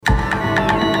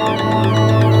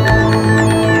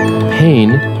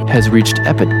Pain has reached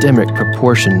epidemic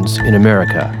proportions in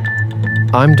America.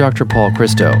 I'm Dr. Paul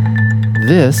Christo.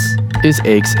 This is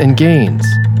Aches and Gains.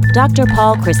 Dr.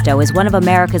 Paul Christo is one of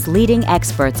America's leading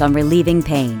experts on relieving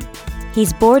pain.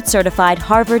 He's board-certified,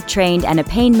 Harvard-trained, and a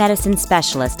pain medicine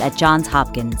specialist at Johns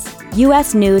Hopkins.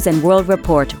 U.S. News & World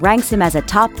Report ranks him as a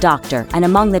top doctor and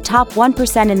among the top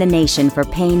 1% in the nation for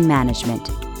pain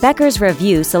management. Becker's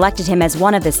Review selected him as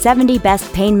one of the 70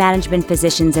 best pain management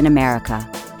physicians in America.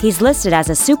 He's listed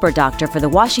as a super doctor for the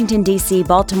Washington, D.C.,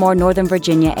 Baltimore, Northern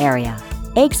Virginia area.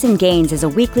 Aches and Gains is a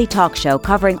weekly talk show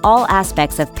covering all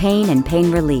aspects of pain and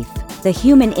pain relief. The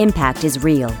human impact is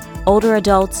real. Older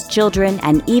adults, children,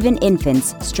 and even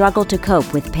infants struggle to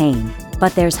cope with pain.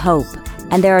 But there's hope,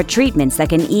 and there are treatments that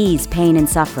can ease pain and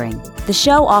suffering. The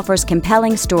show offers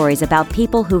compelling stories about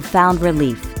people who've found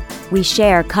relief. We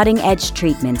share cutting-edge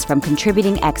treatments from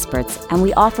contributing experts, and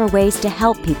we offer ways to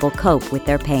help people cope with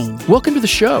their pain. Welcome to the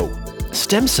show.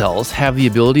 Stem cells have the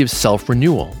ability of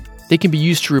self-renewal. They can be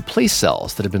used to replace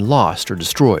cells that have been lost or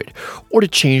destroyed, or to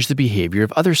change the behavior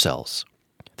of other cells.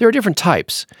 There are different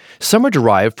types. Some are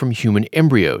derived from human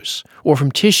embryos, or from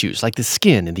tissues like the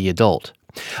skin in the adult.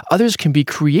 Others can be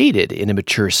created in a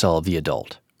mature cell of the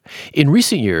adult. In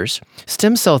recent years,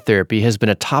 stem cell therapy has been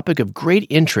a topic of great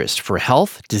interest for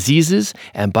health, diseases,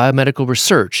 and biomedical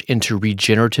research into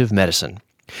regenerative medicine.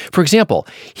 For example,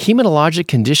 hematologic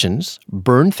conditions,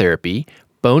 burn therapy,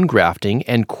 bone grafting,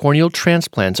 and corneal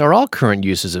transplants are all current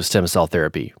uses of stem cell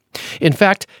therapy. In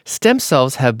fact, stem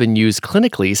cells have been used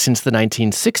clinically since the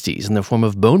 1960s in the form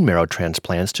of bone marrow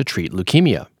transplants to treat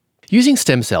leukemia. Using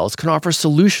stem cells can offer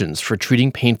solutions for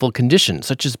treating painful conditions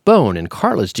such as bone and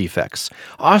cartilage defects,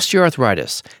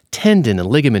 osteoarthritis, tendon and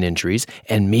ligament injuries,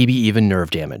 and maybe even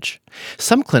nerve damage.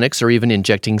 Some clinics are even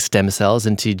injecting stem cells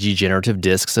into degenerative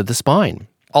discs of the spine.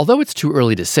 Although it's too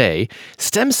early to say,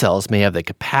 stem cells may have the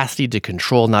capacity to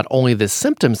control not only the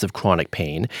symptoms of chronic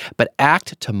pain, but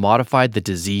act to modify the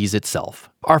disease itself.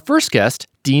 Our first guest,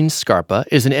 Dean Scarpa,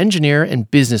 is an engineer and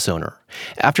business owner.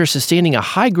 After sustaining a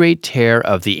high-grade tear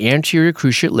of the anterior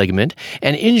cruciate ligament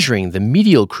and injuring the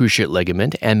medial cruciate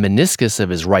ligament and meniscus of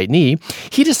his right knee,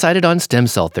 he decided on stem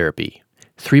cell therapy.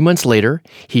 3 months later,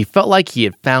 he felt like he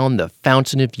had found the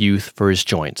fountain of youth for his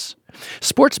joints.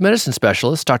 Sports medicine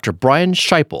specialist Dr. Brian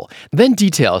Scheipel then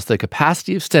details the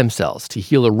capacity of stem cells to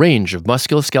heal a range of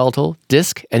musculoskeletal,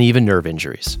 disc, and even nerve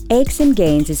injuries. Aches and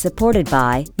Gains is supported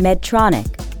by Medtronic,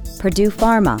 Purdue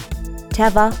Pharma,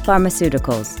 Teva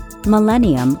Pharmaceuticals,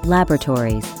 Millennium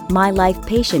Laboratories, My Life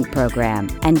Patient Program,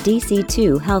 and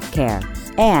DC2 Healthcare,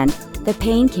 and the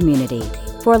Pain Community.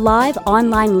 For live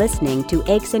online listening to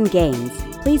Aches and Gains,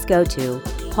 please go to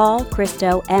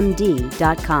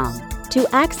paulchristomd.com. To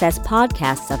access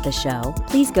podcasts of the show,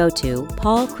 please go to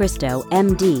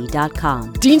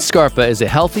paulchristomd.com. Dean Scarpa is a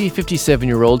healthy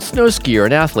 57-year-old snow skier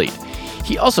and athlete.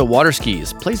 He also water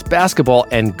skis, plays basketball,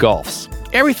 and golfs.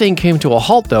 Everything came to a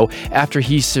halt, though, after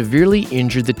he severely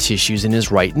injured the tissues in his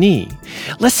right knee.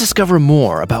 Let's discover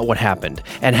more about what happened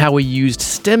and how he used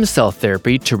stem cell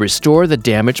therapy to restore the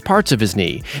damaged parts of his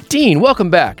knee. Dean, welcome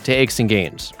back to Aches and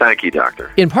Gains. Thank you,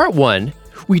 Doctor. In part one,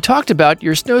 we talked about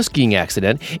your snow skiing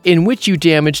accident in which you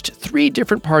damaged 3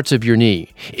 different parts of your knee.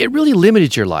 It really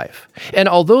limited your life. And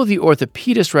although the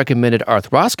orthopedist recommended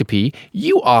arthroscopy,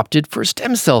 you opted for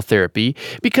stem cell therapy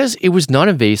because it was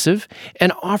non-invasive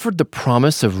and offered the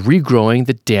promise of regrowing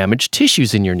the damaged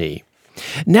tissues in your knee.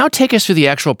 Now take us through the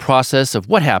actual process of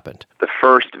what happened. The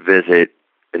first visit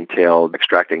entailed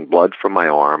extracting blood from my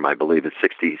arm. I believe it's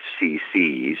 60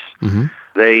 cc's. Mm-hmm.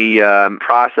 They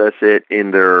process it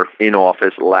in their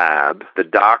in-office lab. The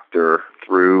doctor,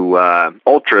 through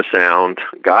ultrasound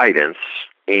guidance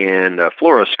and a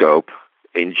fluoroscope,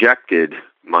 injected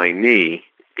my knee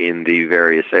in the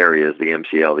various areas, the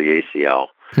MCL, the ACL,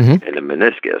 mm-hmm. and the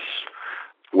meniscus,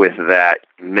 with that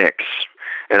mix.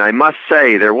 And I must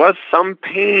say, there was some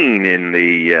pain in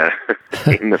the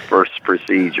in the first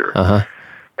procedure. Uh-huh.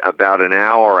 About an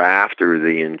hour after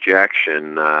the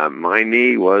injection, my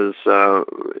knee was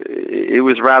it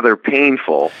was rather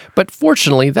painful. But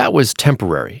fortunately, that was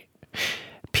temporary.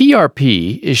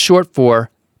 PRP is short for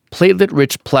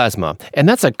platelet-rich plasma, and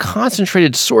that's a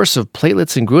concentrated source of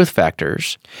platelets and growth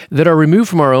factors that are removed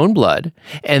from our own blood.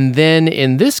 And then,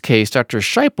 in this case, Dr.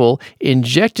 Scheipel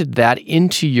injected that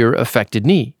into your affected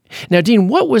knee. Now, Dean,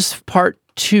 what was part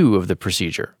 2 of the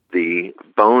procedure? The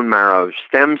bone marrow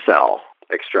stem cell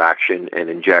extraction and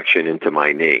injection into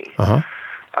my knee,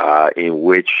 in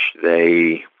which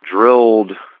they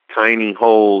drilled tiny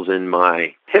holes in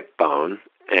my hip bone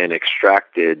and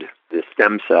extracted the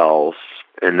stem cells,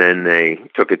 and then they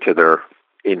took it to their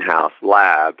in-house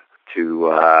lab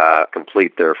to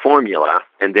complete their formula.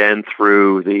 And then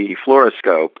through the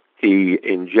fluoroscope, he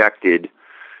injected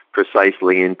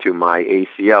precisely into my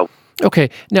ACL. Okay,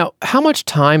 now how much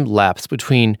time lapsed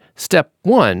between step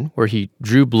 1, where he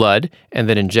drew blood and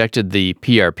then injected the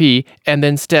PRP, and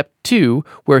then step 2,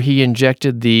 where he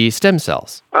injected the stem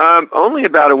cells? Only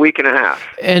about a week and a half.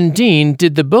 And Dean,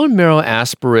 did the bone marrow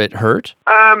aspirate hurt?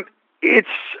 It's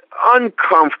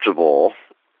uncomfortable,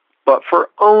 but for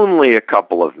only a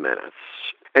couple of minutes.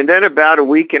 And then about a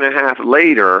week and a half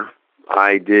later,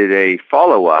 I did a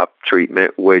follow-up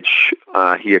treatment, which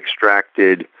he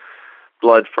extracted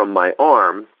blood from my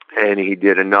arm, and he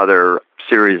did another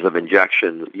series of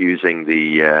injections using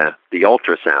the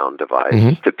ultrasound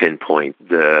device to pinpoint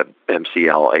the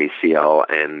MCL, ACL,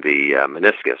 and the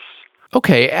meniscus.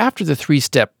 Okay, after the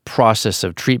 3-step process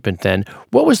of treatment then,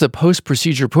 what was the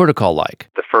post-procedure protocol like?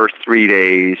 The first 3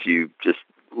 days, you just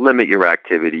limit your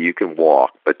activity. You can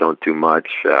walk, but don't too much.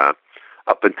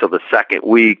 Up until the second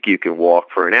week, you can walk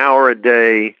for an hour a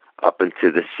day. Up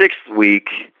until the 6th week,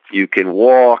 you can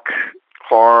walk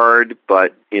hard,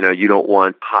 but you don't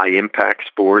want high-impact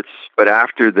sports. But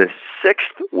after the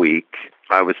 6th week,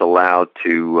 I was allowed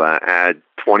to add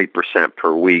 20%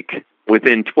 per week.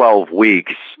 Within 12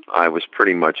 weeks, I was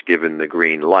pretty much given the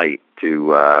green light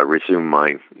to resume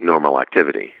my normal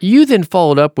activity. You then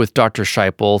followed up with Dr.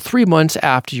 Scheipel 3 months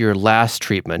after your last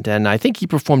treatment, and I think he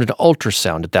performed an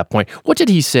ultrasound at that point. What did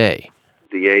he say?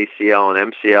 The ACL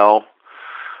and MCL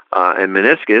and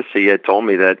meniscus, he had told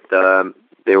me that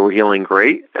they were healing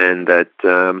great, and that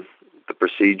the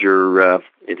procedure,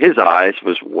 in his eyes,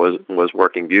 was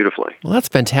working beautifully. Well, that's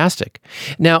fantastic.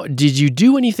 Now, did you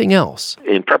do anything else?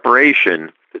 In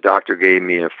preparation, the doctor gave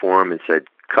me a form and said,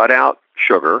 cut out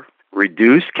sugar,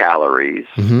 reduce calories,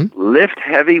 lift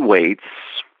heavy weights,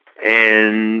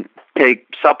 and take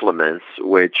supplements,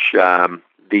 which the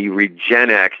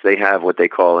Regenex, they have what they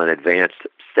call an advanced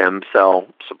stem cell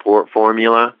support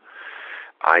formula.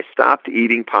 I stopped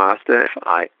eating pasta.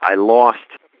 I lost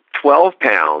 12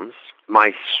 pounds.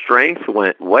 My strength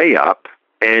went way up.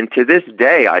 And to this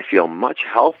day, I feel much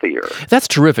healthier. That's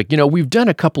terrific. We've done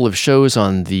a couple of shows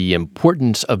on the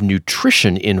importance of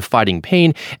nutrition in fighting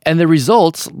pain, and the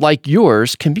results, like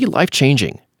yours, can be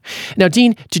life-changing. Now,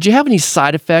 Dean, did you have any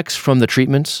side effects from the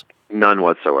treatments? None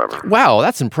whatsoever. Wow,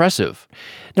 that's impressive.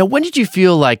 Now, when did you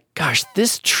feel like, gosh,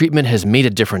 this treatment has made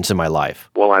a difference in my life?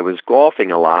 Well, I was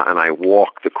golfing a lot, and I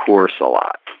walked the course a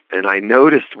lot. And I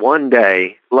noticed one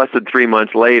day, less than 3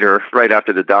 months later, right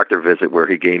after the doctor visit where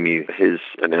he gave me his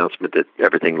announcement that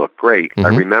everything looked great, I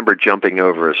remember jumping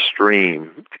over a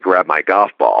stream to grab my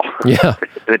golf ball. Yeah.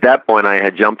 And at that point, I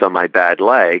had jumped on my bad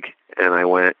leg, and I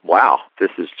went, wow,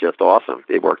 this is just awesome.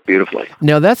 It worked beautifully.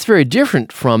 Now, that's very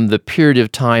different from the period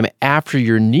of time after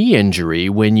your knee injury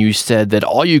when you said that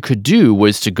all you could do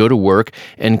was to go to work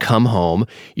and come home.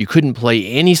 You couldn't play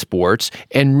any sports,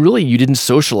 and really you didn't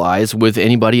socialize with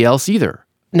anybody else either.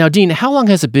 Now, Dean, how long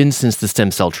has it been since the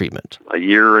stem cell treatment? A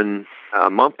year and a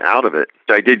month out of it.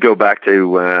 I did go back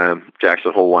to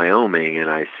Jackson Hole, Wyoming, and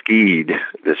I skied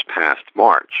this past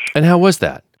March. And how was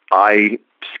that? I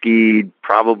skied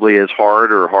probably as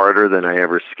hard or harder than I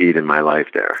ever skied in my life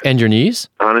there. And your knees?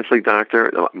 Honestly,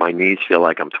 doctor, my knees feel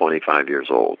like I'm 25 years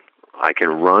old. I can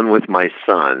run with my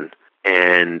son,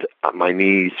 and my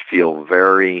knees feel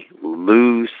very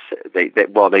loose.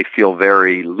 They feel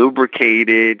very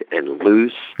lubricated and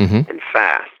loose and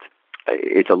fast.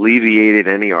 It's alleviated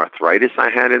any arthritis I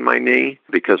had in my knee,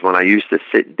 because when I used to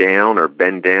sit down or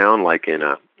bend down like in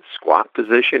a squat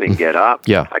position and get up,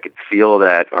 I could feel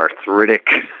that arthritic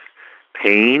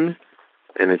pain,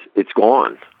 and it's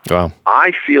gone. Wow.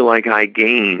 I feel like I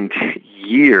gained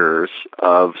years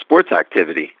of sports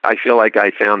activity. I feel like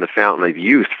I found the fountain of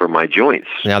youth for my joints.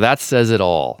 Now that says it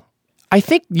all. I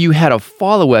think you had a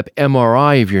follow-up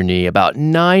MRI of your knee about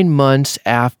 9 months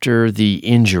after the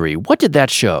injury. What did that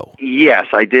show? Yes,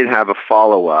 I did have a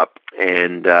follow-up,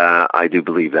 and I do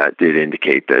believe that did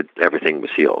indicate that everything was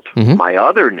healed. My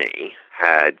other knee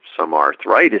had some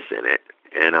arthritis in it,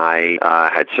 and I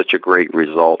had such a great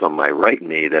result on my right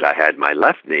knee that I had my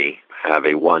left knee have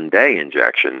a 1-day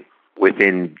injection.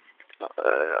 Within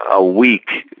a week,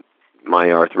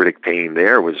 my arthritic pain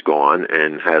there was gone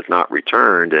and has not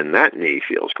returned, and that knee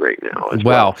feels great now as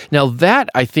well. Wow. Now that,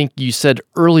 I think you said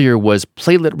earlier, was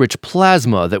platelet-rich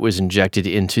plasma that was injected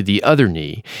into the other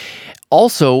knee.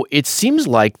 Also, it seems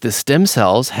like the stem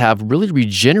cells have really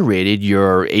regenerated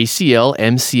your ACL,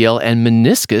 MCL, and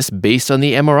meniscus based on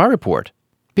the MRI report.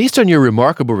 Based on your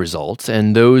remarkable results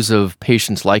and those of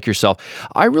patients like yourself,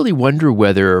 I really wonder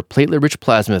whether platelet-rich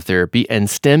plasma therapy and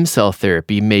stem cell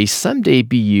therapy may someday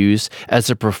be used as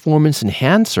a performance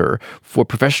enhancer for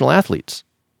professional athletes.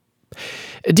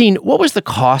 Dean, what was the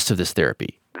cost of this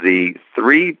therapy? The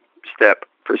 3-step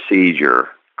procedure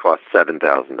cost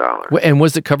 $7,000. And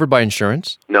was it covered by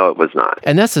insurance? No, it was not.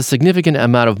 And that's a significant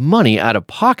amount of money out of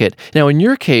pocket. Now, in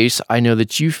your case, I know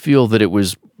that you feel that it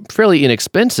was fairly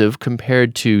inexpensive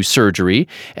compared to surgery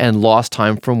and lost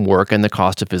time from work and the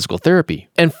cost of physical therapy.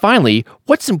 And finally,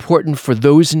 what's important for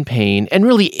those in pain and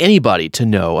really anybody to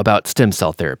know about stem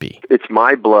cell therapy? It's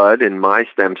my blood and my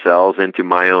stem cells into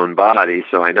my own body,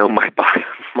 so I know my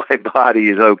body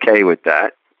is okay with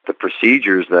that. The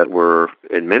procedures that were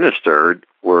administered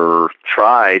were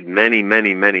tried many,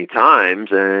 many, many times,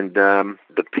 and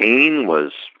the pain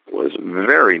was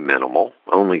very minimal,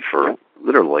 only for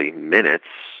literally minutes.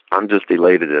 I'm just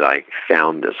elated that I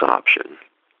found this option.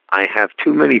 I have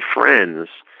too many friends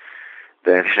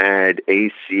that had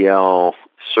ACL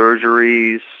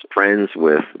surgeries, friends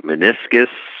with meniscus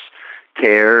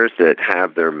tears that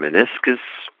have their meniscus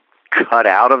cut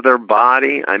out of their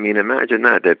body. I mean, imagine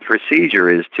that. The procedure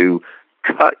is to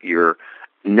cut your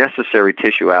necessary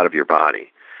tissue out of your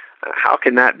body. How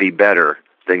can that be better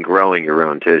than growing your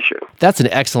own tissue? That's an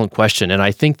excellent question, and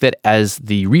I think that as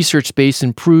the research base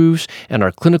improves and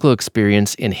our clinical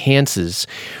experience enhances,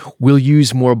 we'll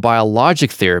use more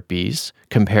biologic therapies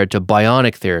compared to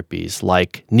bionic therapies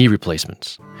like knee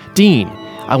replacements. Dean,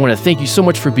 I want to thank you so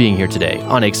much for being here today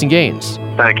on Aches and Gains.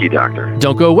 Thank you, Doctor.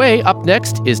 Don't go away. Up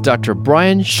next is Dr.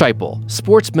 Brian Scheipel,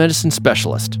 sports medicine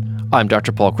specialist. I'm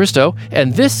Dr. Paul Christo,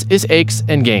 and this is Aches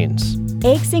and Gains.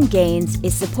 Aches and Gains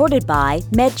is supported by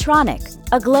Medtronic,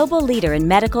 a global leader in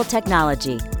medical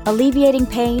technology, alleviating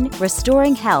pain,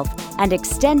 restoring health, and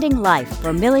extending life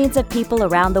for millions of people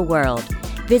around the world.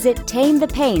 Visit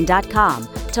tamethepain.com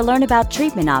to learn about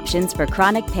treatment options for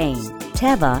chronic pain.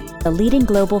 Teva, a leading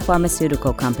global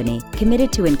pharmaceutical company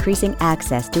committed to increasing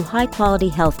access to high-quality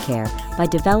health care by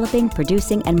developing,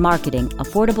 producing, and marketing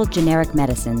affordable generic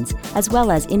medicines, as well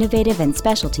as innovative and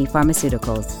specialty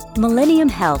pharmaceuticals. Millennium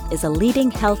Health is a leading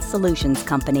health solutions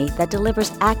company that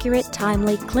delivers accurate,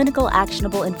 timely, clinical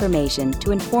actionable information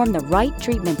to inform the right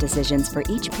treatment decisions for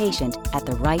each patient at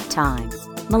the right time.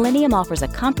 Millennium offers a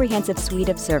comprehensive suite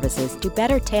of services to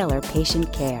better tailor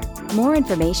patient care. More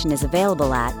information is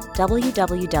available at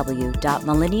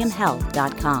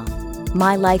www.millenniumhealth.com.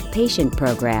 My Life Patient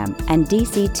Program and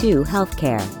DC2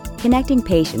 Healthcare, connecting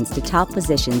patients to top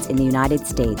physicians in the United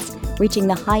States, reaching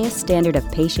the highest standard of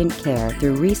patient care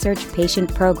through research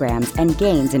patient programs and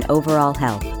gains in overall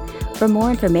health. For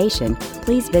more information,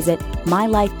 please visit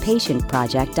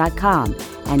mylifepatientproject.com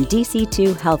and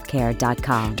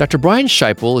dc2healthcare.com. Dr. Brian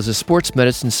Scheipel is a sports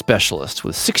medicine specialist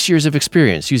with 6 years of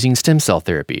experience using stem cell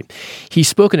therapy. He's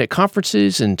spoken at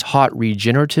conferences and taught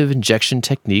regenerative injection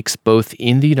techniques both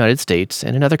in the United States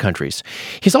and in other countries.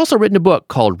 He's also written a book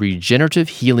called Regenerative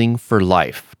Healing for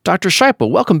Life. Dr.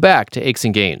 Scheipel, welcome back to Aches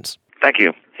and Gains. Thank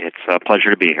you. It's a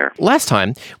pleasure to be here. Last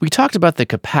time, we talked about the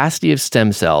capacity of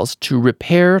stem cells to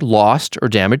repair lost or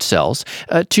damaged cells,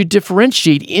 to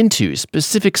differentiate into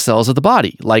specific cells of the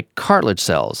body, like cartilage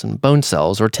cells and bone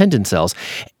cells or tendon cells,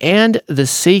 and the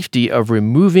safety of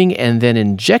removing and then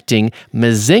injecting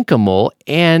mesenchymal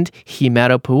and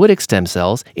hematopoietic stem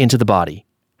cells into the body.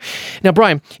 Now,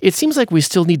 Brian, it seems like we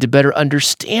still need to better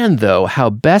understand, though, how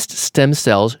best stem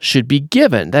cells should be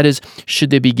given. That is,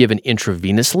 should they be given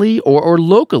intravenously or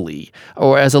locally,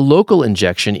 or as a local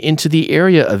injection into the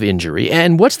area of injury?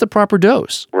 And what's the proper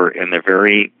dose? We're in the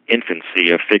very infancy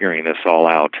of figuring this all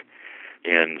out.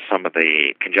 In some of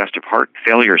the congestive heart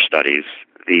failure studies,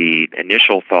 the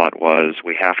initial thought was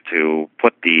we have to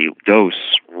put the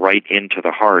dose right into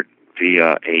the heart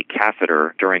via a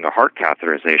catheter during a heart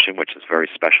catheterization, which is very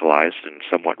specialized and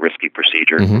somewhat risky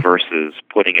procedure, versus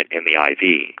putting it in the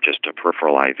IV, just a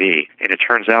peripheral IV. And it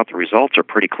turns out the results are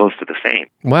pretty close to the same.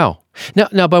 Wow.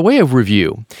 Now, by way of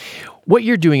review, what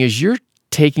you're doing is you're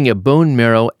taking a bone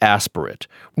marrow aspirate,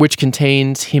 which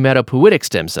contains hematopoietic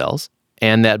stem cells,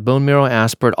 and that bone marrow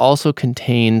aspirate also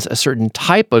contains a certain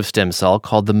type of stem cell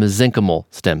called the mesenchymal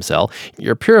stem cell.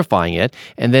 You're purifying it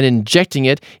and then injecting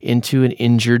it into an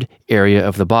injured area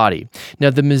of the body.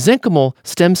 Now, the mesenchymal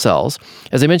stem cells,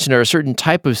 as I mentioned, are a certain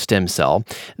type of stem cell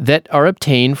that are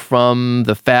obtained from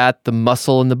the fat, the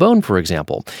muscle, and the bone, for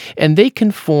example. And they can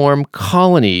form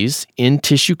colonies in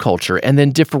tissue culture and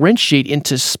then differentiate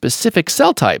into specific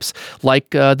cell types, like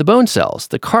the bone cells,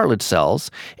 the cartilage cells,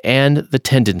 and the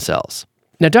tendon cells.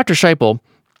 Now, Dr. Scheipel,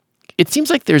 It seems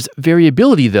like there's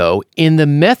variability, though, in the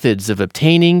methods of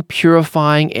obtaining,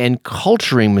 purifying, and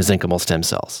culturing mesenchymal stem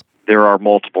cells. There are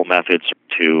multiple methods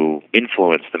to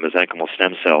influence the mesenchymal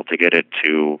stem cell to get it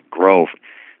to grow.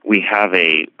 We have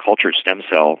a cultured stem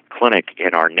cell clinic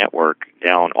in our network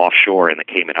down offshore in the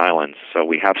Cayman Islands, so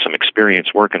we have some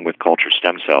experience working with cultured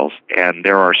stem cells. And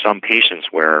there are some patients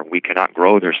where we cannot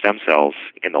grow their stem cells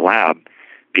in the lab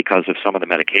because of some of the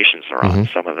medications they're on.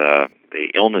 Some of the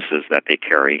illnesses that they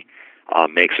carry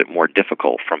makes it more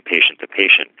difficult from patient to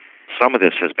patient. Some of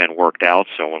this has been worked out,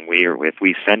 so if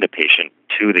we send a patient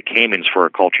to the Caymans for a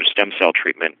cultured stem cell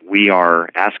treatment, we are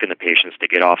asking the patients to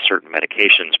get off certain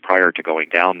medications prior to going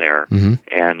down there,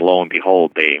 and lo and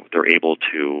behold, they're able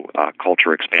to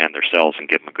culture expand their cells and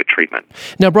give them a good treatment.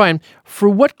 Now, Brian, for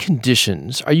what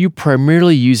conditions are you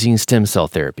primarily using stem cell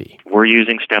therapy? We're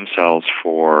using stem cells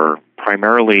for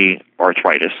primarily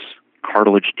arthritis,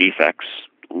 cartilage defects,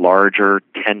 larger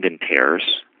tendon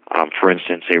tears, for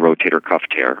instance, a rotator cuff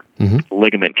tear,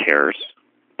 ligament tears,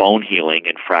 bone healing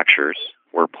and fractures.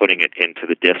 We're putting it into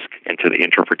the disc, into the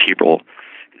intervertebral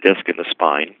disc in the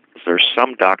spine. There's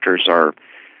some doctors are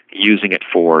using it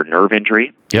for nerve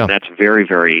injury. Yeah. And that's very,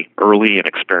 very early and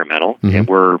experimental, and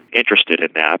we're interested in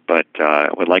that, but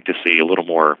would like to see a little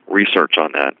more research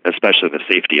on that, especially the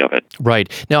safety of it. Right.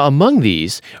 Now, among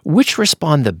these, which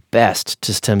respond the best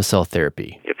to stem cell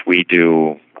therapy? If we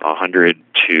do 100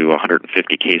 to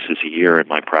 150 cases a year in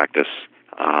my practice,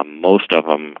 most of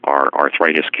them are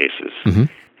arthritis cases.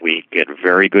 We get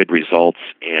very good results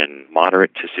in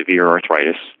moderate to severe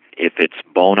arthritis. If it's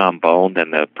bone on bone,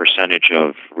 then the percentage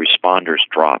of responders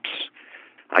drops.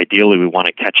 Ideally, we want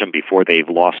to catch them before they've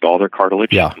lost all their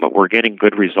cartilage, but we're getting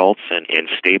good results in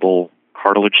stable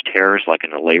cartilage tears like in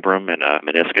the labrum and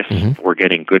meniscus. We're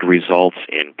getting good results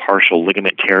in partial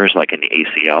ligament tears like in the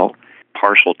ACL,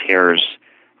 partial tears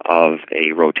of a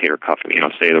rotator cuff.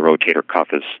 Say the rotator cuff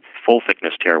is full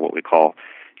thickness tear, what we call,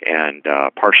 and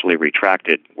partially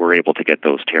retracted, we're able to get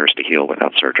those tears to heal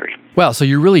without surgery. Wow, so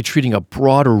you're really treating a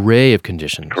broad array of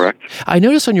conditions. Correct. I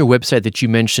noticed on your website that you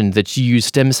mentioned that you use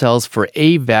stem cells for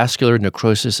avascular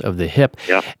necrosis of the hip.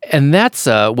 Yeah. And that's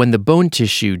when the bone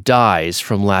tissue dies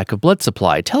from lack of blood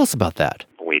supply. Tell us about that.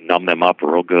 We numb them up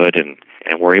real good, and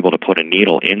we're able to put a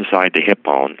needle inside the hip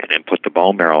bone and then put the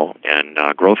bone marrow and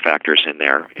growth factors in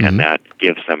there, and that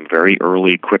gives them very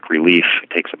early, quick relief. It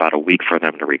takes about a week for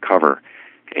them to recover,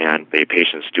 and the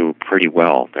patients do pretty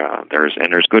well.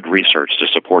 There's good research to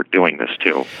support doing this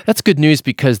too. That's good news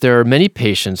because there are many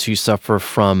patients who suffer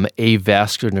from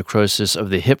avascular necrosis of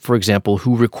the hip, for example,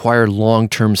 who require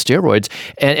long-term steroids,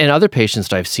 and other patients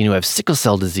that I've seen who have sickle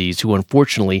cell disease who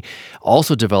unfortunately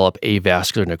also develop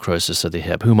avascular necrosis of the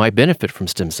hip who might benefit from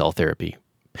stem cell therapy.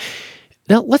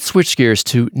 Now, let's switch gears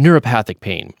to neuropathic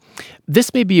pain.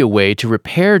 This may be a way to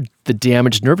repair the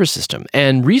damaged nervous system,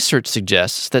 and research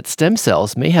suggests that stem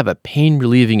cells may have a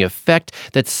pain-relieving effect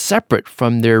that's separate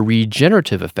from their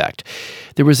regenerative effect.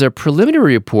 There was a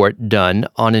preliminary report done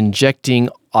on injecting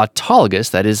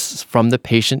autologous, that is from the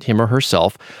patient, him or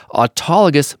herself,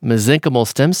 autologous mesenchymal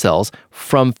stem cells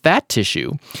from fat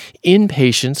tissue in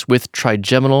patients with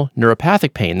trigeminal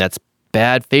neuropathic pain. That's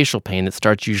bad facial pain that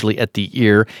starts usually at the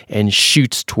ear and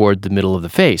shoots toward the middle of the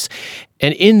face.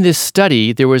 And in this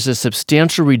study, there was a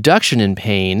substantial reduction in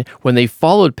pain when they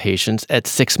followed patients at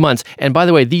 6 months. And by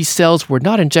the way, these cells were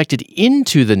not injected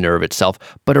into the nerve itself,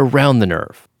 but around the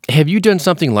nerve. Have you done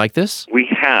something like this? We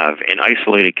have. In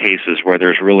isolated cases where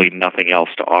there's really nothing else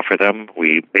to offer them,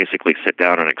 we basically sit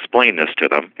down and explain this to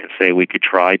them and say we could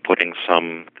try putting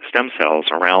some stem cells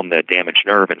around the damaged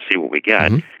nerve and see what we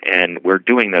get. And we're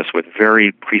doing this with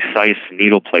very precise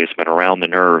needle placement around the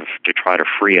nerve to try to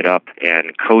free it up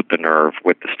and coat the nerve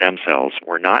with the stem cells.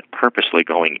 We're not purposely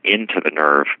going into the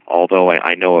nerve, although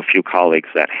I know a few colleagues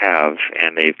that have,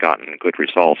 and they've gotten good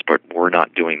results, but we're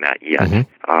not doing that yet.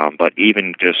 But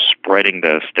even just spreading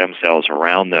the stem cells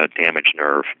around the damaged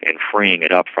nerve and freeing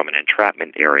it up from an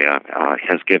entrapment area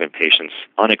has given patients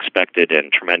unexpected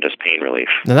and tremendous pain relief.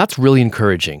 Now that's really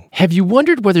encouraging. Have you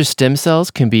wondered whether stem cells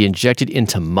can be injected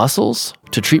into muscles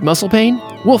to treat muscle pain?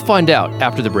 We'll find out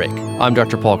after the break. I'm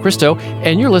Dr. Paul Christo,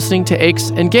 and you're listening to Aches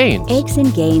and Gains. Aches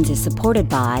and Gains is supported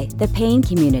by The Pain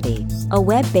Community, a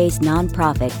web-based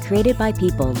nonprofit created by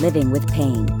people living with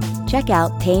pain. Check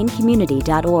out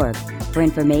paincommunity.org for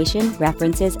information,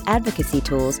 references, advocacy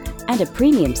tools, and a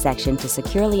premium section to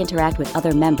securely interact with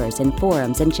other members in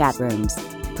forums and chat rooms.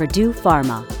 Purdue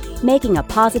Pharma, making a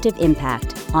positive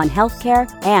impact on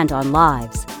healthcare and on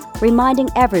lives, reminding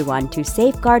everyone to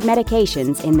safeguard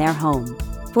medications in their home.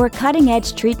 For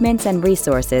cutting-edge treatments and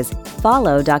resources,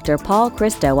 Follow Dr. Paul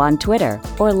Christo on Twitter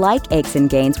or like Aches and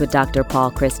Gains with Dr.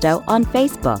 Paul Christo on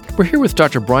Facebook. We're here with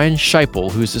Dr. Brian Scheipel,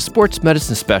 who's a sports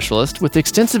medicine specialist with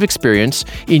extensive experience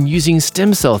in using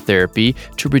stem cell therapy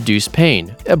to reduce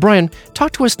pain. Brian,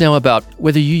 talk to us now about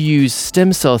whether you use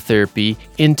stem cell therapy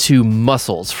into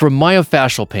muscles for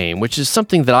myofascial pain, which is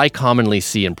something that I commonly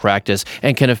see in practice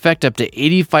and can affect up to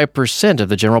 85% of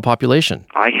the general population.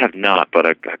 I have not, but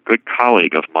a good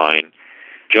colleague of mine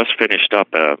just finished up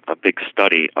a big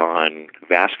study on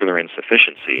vascular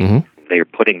insufficiency. Mm-hmm. They're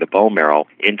putting the bone marrow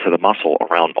into the muscle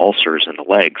around ulcers in the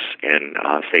legs in,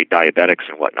 say, diabetics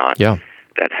and whatnot. Yeah.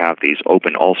 That have these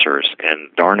open ulcers,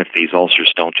 and darn if these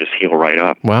ulcers don't just heal right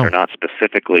up. Wow. They're not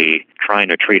specifically trying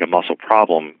to treat a muscle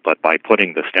problem, but by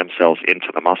putting the stem cells into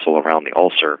the muscle around the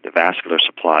ulcer, the vascular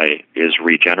supply is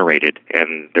regenerated,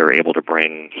 and they're able to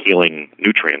bring healing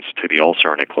nutrients to the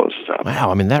ulcer, and it closes up.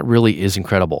 Wow, I mean, that really is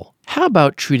incredible. How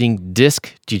about treating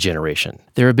disc degeneration?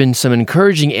 There have been some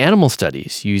encouraging animal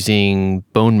studies using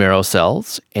bone marrow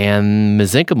cells and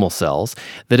mesenchymal cells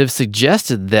that have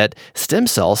suggested that stem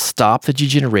cells stop the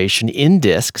degeneration in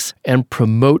discs and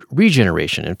promote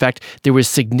regeneration. In fact, there was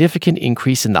significant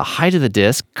increase in the height of the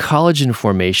disc, collagen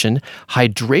formation,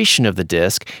 hydration of the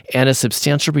disc, and a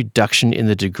substantial reduction in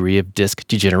the degree of disc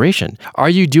degeneration. Are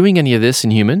you doing any of this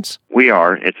in humans? We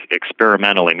are. It's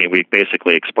experimental. I mean, we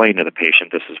basically explain to the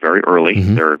patient this is very early.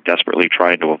 Mm-hmm. They're desperately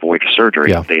trying to avoid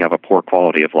surgery. Yeah. They have a poor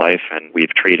quality of life, and we've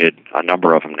treated a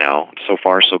number of them now. So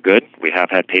far, so good. We have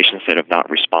had patients that have not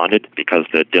responded because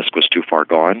the disc was too far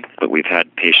gone, but we've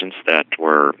had patients that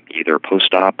were either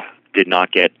post-op, did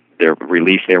not get their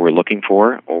relief they were looking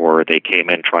for, or they came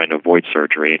in trying to avoid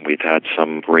surgery, and we've had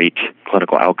some great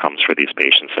clinical outcomes for these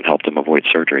patients and helped them avoid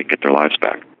surgery and get their lives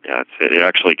back. Yeah, it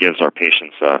actually gives our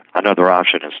patients another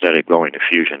option instead of going to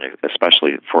fusion,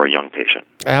 especially for a young patient.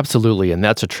 Absolutely, and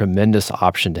that's a tremendous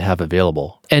option to have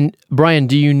available. And Brian,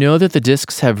 do you know that the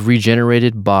discs have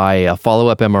regenerated by a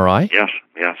follow-up MRI? Yes,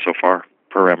 so far,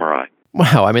 per MRI.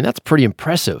 Wow, I mean, that's pretty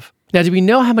impressive. Now, do we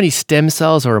know how many stem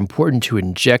cells are important to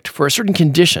inject for a certain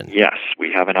condition? Yes,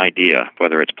 we have an idea,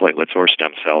 whether it's platelets or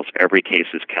stem cells. Every case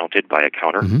is counted by a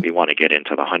counter. Mm-hmm. We want to get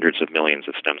into the hundreds of millions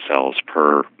of stem cells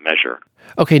per measure.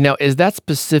 Okay, now, is that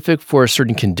specific for a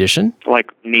certain condition? Like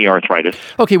knee arthritis.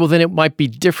 Okay, well, then it might be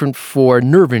different for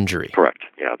nerve injury. Correct.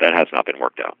 Yeah, that has not been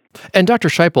worked out. And Dr.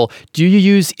 Scheipel, do you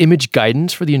use image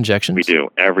guidance for the injections? We do,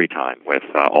 every time with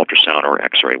ultrasound or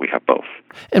X-ray. We have both.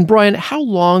 And Brian, how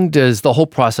long does the whole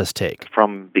process take?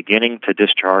 From beginning to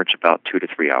discharge, about 2 to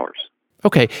 3 hours.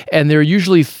 Okay, and there are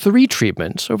usually 3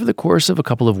 treatments over the course of a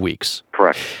couple of weeks.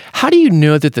 Correct. How do you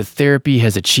know that the therapy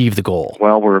has achieved the goal?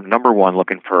 Well, we're number one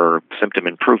looking for symptom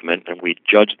improvement, and we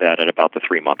judge that at about the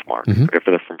 3-month mark. Mm-hmm. If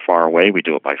they're from far away, we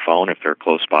do it by phone. If they're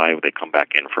close by, they come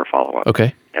back in for a follow-up.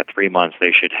 Okay. At 3 months,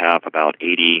 they should have about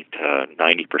 80 to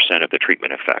 90% of the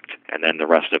treatment effect, and then the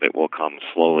rest of it will come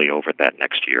slowly over that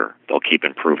next year. They'll keep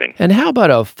improving. And how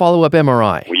about a follow-up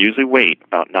MRI? We usually wait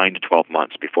about 9 to 12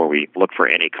 months before we look for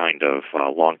any kind of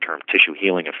long-term tissue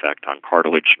healing effect on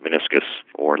cartilage, meniscus,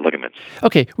 or ligaments.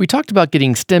 Okay, we talked about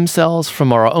getting stem cells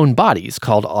from our own bodies,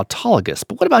 called autologous,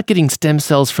 but what about getting stem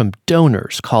cells from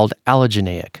donors, called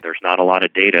allogeneic? There's not a lot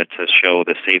of data to show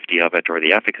the safety of it or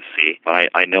the efficacy, but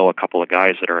I know a couple of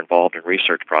guys that are involved in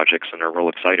research projects and are real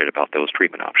excited about those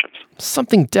treatment options.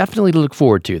 Something definitely to look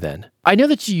forward to then. I know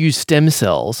that you use stem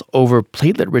cells over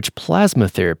platelet-rich plasma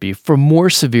therapy for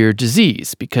more severe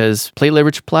disease because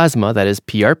platelet-rich plasma, that is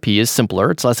PRP, is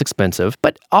simpler, it's less expensive,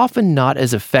 but often not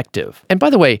as effective. And by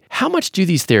the way, how much do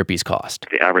these therapies cost?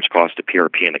 The average cost of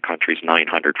PRP in the country is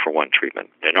 $900 for one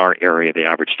treatment. In our area, the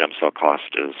average stem cell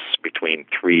cost is between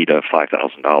 $3,000 to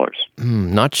 $5,000.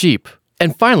 Not cheap.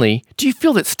 And finally, do you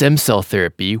feel that stem cell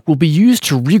therapy will be used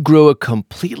to regrow a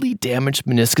completely damaged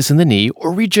meniscus in the knee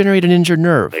or regenerate an injured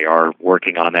nerve? They are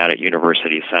working on that at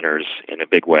university centers in a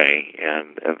big way,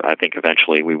 and I think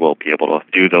eventually we will be able to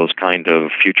do those kind of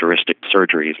futuristic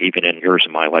surgeries even in yours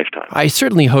and my lifetime. I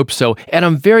certainly hope so, and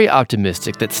I'm very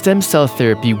optimistic that stem cell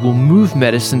therapy will move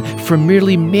medicine from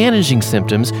merely managing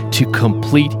symptoms to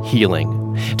complete healing.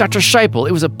 Dr. Scheipel,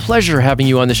 it was a pleasure having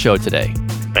you on the show today.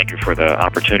 Thank you for the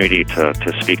opportunity to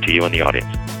speak to you and the audience.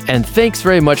 And thanks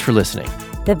very much for listening.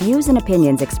 The views and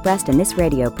opinions expressed in this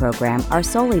radio program are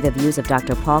solely the views of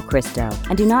Dr. Paul Christo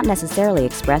and do not necessarily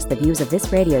express the views of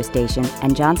this radio station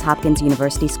and Johns Hopkins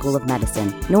University School of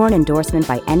Medicine, nor an endorsement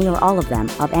by any or all of them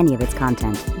of any of its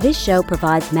content. This show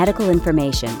provides medical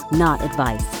information, not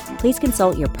advice. Please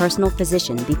consult your personal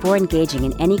physician before engaging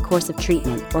in any course of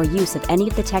treatment or use of any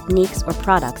of the techniques or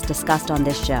products discussed on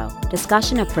this show.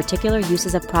 Discussion of particular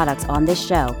uses of products on this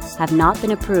show have not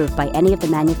been approved by any of the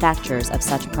manufacturers of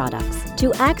such products. To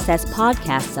To access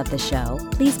podcasts of the show,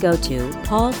 please go to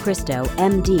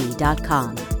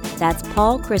paulchristomd.com. That's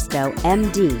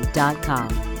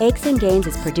paulchristomd.com. Aches and Gains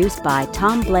is produced by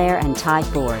Tom Blair and Ty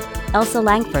Ford. Elsa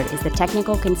Langford is the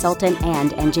technical consultant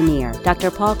and engineer.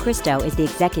 Dr. Paul Christo is the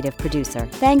executive producer.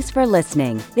 Thanks for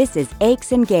listening. This is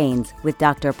Aches and Gains with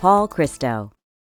Dr. Paul Christo.